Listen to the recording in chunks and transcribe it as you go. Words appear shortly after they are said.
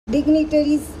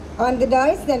dignitaries on the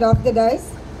dais and off the dais,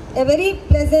 a very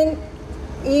pleasant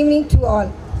evening to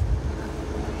all.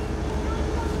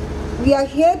 We are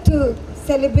here to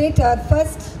celebrate our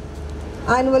first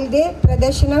annual day,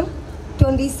 Pradarsanam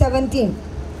 2017.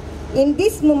 In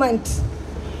this moment,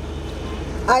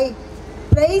 I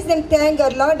praise and thank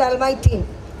our Lord Almighty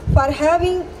for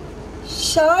having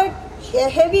showered a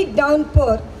heavy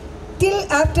downpour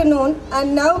till afternoon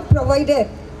and now provided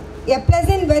a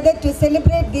pleasant weather to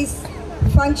celebrate this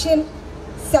function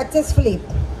successfully.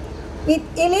 With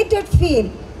elated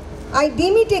feel, I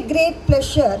deem it a great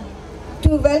pleasure to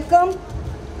welcome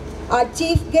our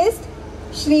chief guest,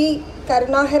 Shri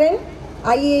Karunakaran,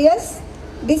 IAS,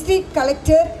 District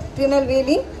Collector,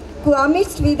 Tirunelveli, who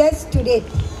amidst with us today.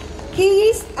 He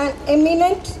is an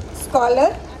eminent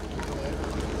scholar,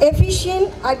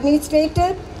 efficient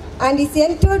administrator, and is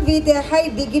entered with a high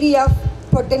degree of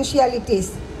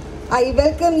potentialities. I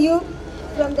welcome you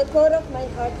from the core of my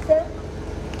heart, sir.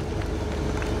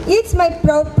 It's my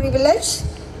proud privilege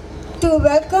to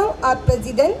welcome our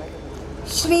President,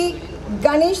 Shri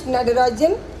Ganesh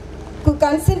Natrajan, who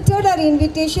consented our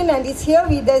invitation and is here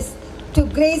with us to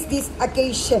grace this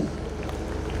occasion.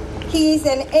 He is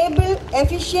an able,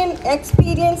 efficient,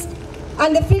 experienced,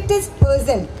 and the fittest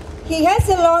person. He has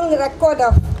a long record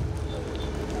of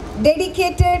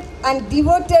dedicated and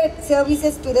devoted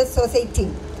services to the society.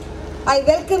 I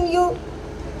welcome you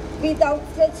with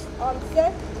outstretched arms,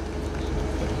 sir.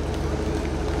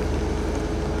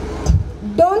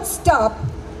 Don't stop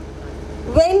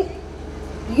when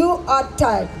you are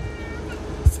tired.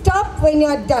 Stop when you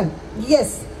are done.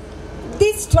 Yes,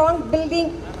 this strong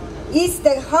building is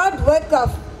the hard work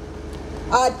of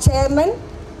our chairman,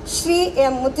 Shri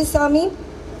M.V.Muthusamy,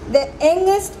 the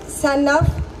youngest son of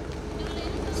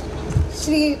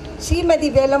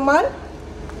Srimati Velammal,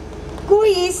 who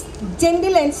is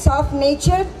gentle and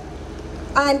soft-natured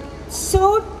and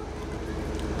sowed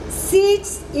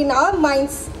seeds in our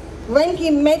minds when he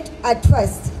met at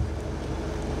first.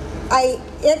 I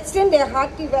extend a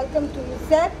hearty welcome to you,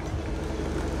 sir.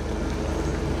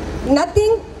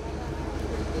 Nothing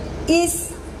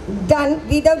is done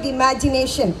without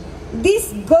imagination.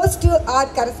 This goes to our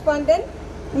correspondent,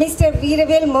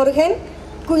 Mr.Veeravel Murugan,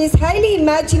 who is highly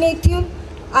imaginative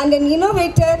and an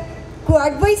innovator who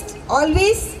advised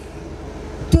always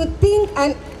to think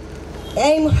and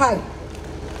aim high.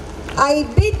 I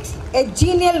bid a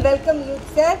genial welcome you,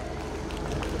 sir.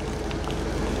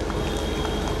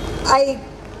 I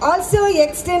also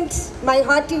extend my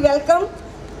hearty welcome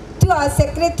to our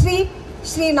secretary,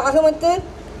 Shri N.E.Ananda,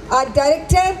 our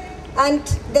director, and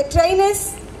the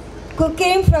trainers who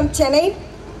came from Chennai,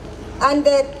 and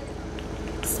the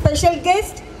special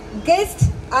guests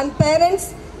and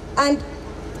parents, and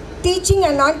teaching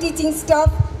and non-teaching staff,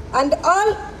 and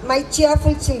all my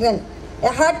cheerful children.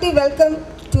 A hearty welcome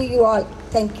to you all.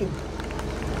 Thank you.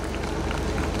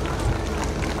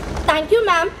 Thank you,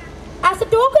 ma'am. As a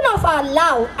token of our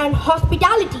love and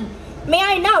hospitality, may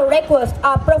I now request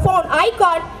our profound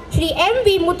icon, Shri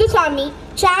M.V.Muthusamy,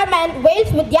 Chairman, Wales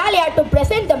Vidhyalaya, to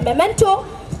present the memento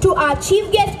to our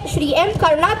chief guest, Shri M.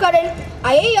 Karunakaran,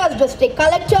 IAS District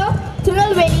Collector,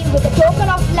 Tirunelveli, with a token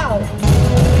of love.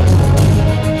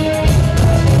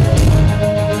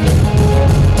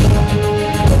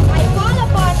 I call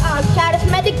upon our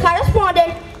charismatic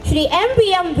correspondent, Shri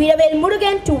M.V.M.Veeravel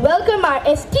Murugan, to welcome our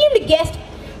esteemed guest,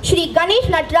 Shri Ganesh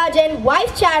Natrajan,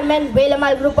 Vice Chairman,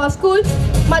 Velammal Group of Schools,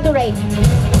 Madurai.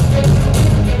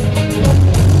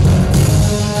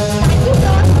 Thank you,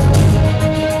 sir.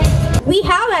 We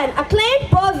have an acclaimed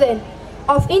person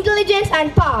of intelligence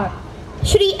and power,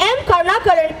 Shri M.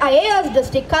 Karunakaran, IAS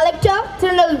District Collector,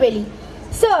 Tirunelveli.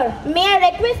 Sir, may I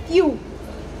request you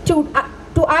to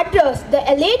address the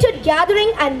elated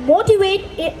gathering and motivate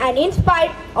and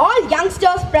inspire all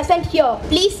youngsters present here.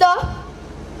 Please, sir.